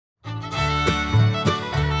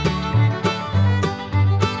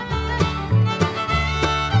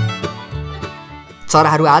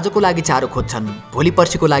चराहरू आजको लागि चारो खोज्छन्, भोलि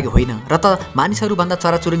पर्सिको लागि होइन, र त मानिसहरूभन्दा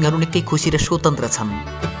चराचुरुङ्गीहरू निकै खुसी र स्वतन्त्र छन्।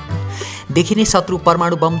 देखिने शत्रु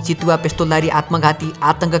परमाणु बम, चितुवा, पेस्तोलदारी, आत्मघाती,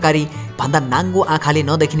 आतंककारी भन्दा नाङ्गो आँखाले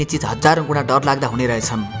नदेखिने चिज हजारौँ गुणा डरलाग्दा हुने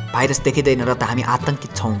रहेछन्। भाइरस देखिँदैन र त हामी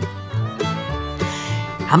आतंकित छौँ।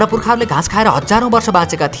 हाम्रा पुर्खाहरूले घाँस खाएर हजारौँ वर्ष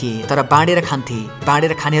बाँचेका थिए, तर बाँडेर खान्थे।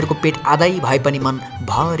 बाँडेर खानेहरूको पेट आधै भए पनि मन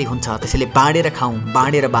भरि हुन्छ, त्यसैले बाँडेर खाउँ,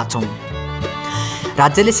 बाँडेर बाँचौँ।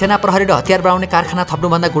 राज्यले सेना, प्रहरी र हतियार बनाउने कारखाना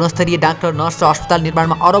थप्नुभन्दा गुणस्तरीय डाक्टर, नर्स र अस्पताल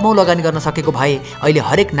निर्माणमा अरबौँ लगानी गर्न सकेको भए अहिले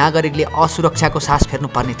हरेक नागरिकले असुरक्षाको सास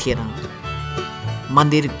फेर्नुपर्ने थिएन।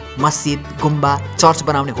 मन्दिर, मस्जिद, गुम्बा, चर्च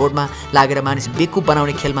बनाउने होडमा लागेर मानिस बेकुब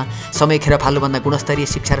बनाउने खेलमा समय खेर फाल्नुभन्दा गुणस्तरीय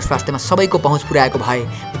शिक्षा र स्वास्थ्यमा सबैको पहुँच पुर्याएको भए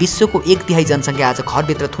विश्वको 1/3 जनसङ्ख्या आज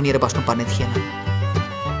घरभित्र थुनिएर बस्नुपर्ने थिएन।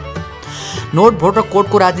 नोट, भोट र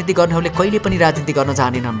कोटको राजनीति गर्नेहरूले कहिले पनि राजनीति गर्न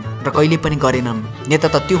जानेनन् र कहिले पनि गरेनन्। नेता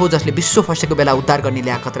त त्यो हो जसले विश्व फसेको बेला उद्धार गर्ने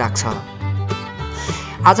ल्याकत राख्छ।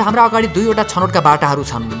 आज हाम्रा अगाडि 2वटा छनौटका बाटाहरू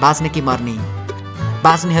छन्, बाँच्ने कि मर्ने।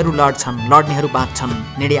 बाँच्नेहरू लड्छन्, लड्नेहरू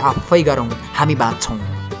बाँच्छन्। निर्णय आफै गरौँ, हामी बाँच्छौँ।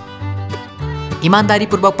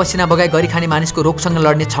 इमान्दारीपूर्वक पसिना बगाई गरी खाने मानिसको रोगसँग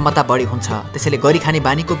लड्ने क्षमता बढी हुन्छ, त्यसैले गरी खाने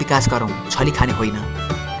बानीको विकास गरौँ, छली खाने होइन।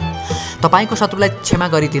 तपाईको शत्रुलाई क्षमा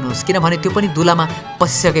गरिदिनुहोस्, किनभने त्यो पनि दुलामा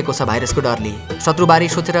पसिसकेको छ भाइरसको डरले। शत्रुबारे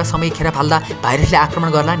सोचेर समय खेर फाल्दा भाइरसले आक्रमण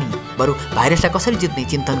गर्ला नि, बरु भाइरसलाई कसरी जित्ने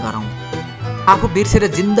चिन्तन गरौँ। आफू बिर्सेर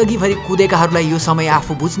जिन्दगीभरि कुदेकाहरूलाई यो समय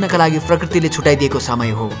आफू बुझ्नका लागि प्रकृतिले छुटाइदिएको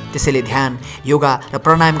समय हो। त्यसैले ध्यान, योगा र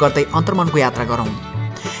प्राणायाम गर्दै अन्तर्मनको यात्रा गरौँ।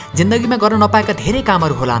 जिन्दगीमा गर्न नपाएका धेरै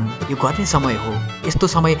कामहरू होलान्, यो गर्ने समय हो। यस्तो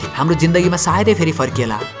समय हाम्रो जिन्दगीमा सायदै फेरि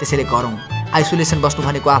फर्किएला, त्यसैले गरौँ। आइसोलेसन बस्नु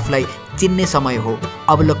भनेको आफूलाई चिन्ने समय हो,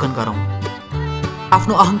 अवलोकन गरौँ।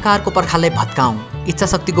 आफ्नो अहङ्कारको पर्खाललाई भत्काउँ, इच्छा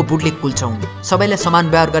शक्तिको बुटले कुल्छौँ, सबैलाई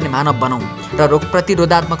समान व्यवहार गर्ने मानव बनाउँ र रोग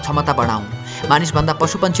प्रतिरोधात्मक क्षमता बढाउँ। मानिसभन्दा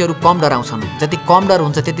पशुपन्छीहरू कम डराउँछन्, जति कम डर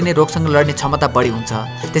हुन्छ त्यति नै रोगसँग लड्ने क्षमता बढी हुन्छ।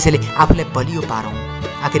 त्यसैले आफूलाई बलियो पारौँ।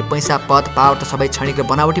 आखिर पैसा, पद, पावर त सबै क्षणिक र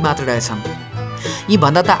बनावटी मात्र रहेछन्। यी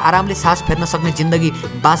भन्दा त आरामले सास फेर्न सक्ने जिन्दगी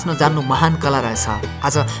बाँच्न जान्नु महान कला रहेछ।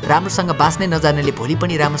 आज राम्रोसँग बाँच्नै नजान्नेले भोलि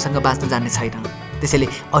पनि राम्रोसँग बाँच्न जान्ने छैन। त्यसैले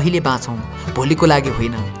अहिले बाँचौँ, भोलिको लागि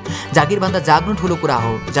होइन। जागिरभन्दा जाग्नु ठुलो कुरा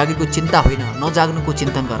हो, जागिरको चिन्ता होइन, नजाग्नुको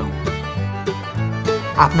चिन्तन गरौँ।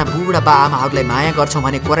 आफ्ना बुढा बाआमाहरूलाई माया गर्छौँ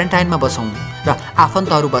भने क्वारेन्टाइनमा बसौँ र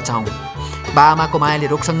आफन्तहरू बचाउँ। बाआमाको मायाले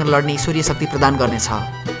रोगसँग लड्ने ईश्वरीय शक्ति प्रदान गर्नेछ।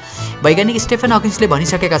 वैज्ञानिक स्टेफन हकिन्सले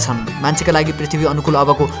भनिसकेका छन्, मान्छेका लागि पृथ्वी अनुकूल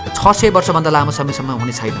अबको 600 वर्षभन्दा लामो समयसम्म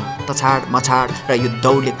हुने छैन। तछाड मछाड र यो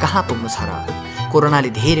दौडले कहाँ पुग्नु छ र? कोरोनाले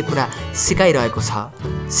धेरै कुरा सिकाइरहेको छ,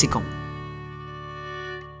 सिकौँ।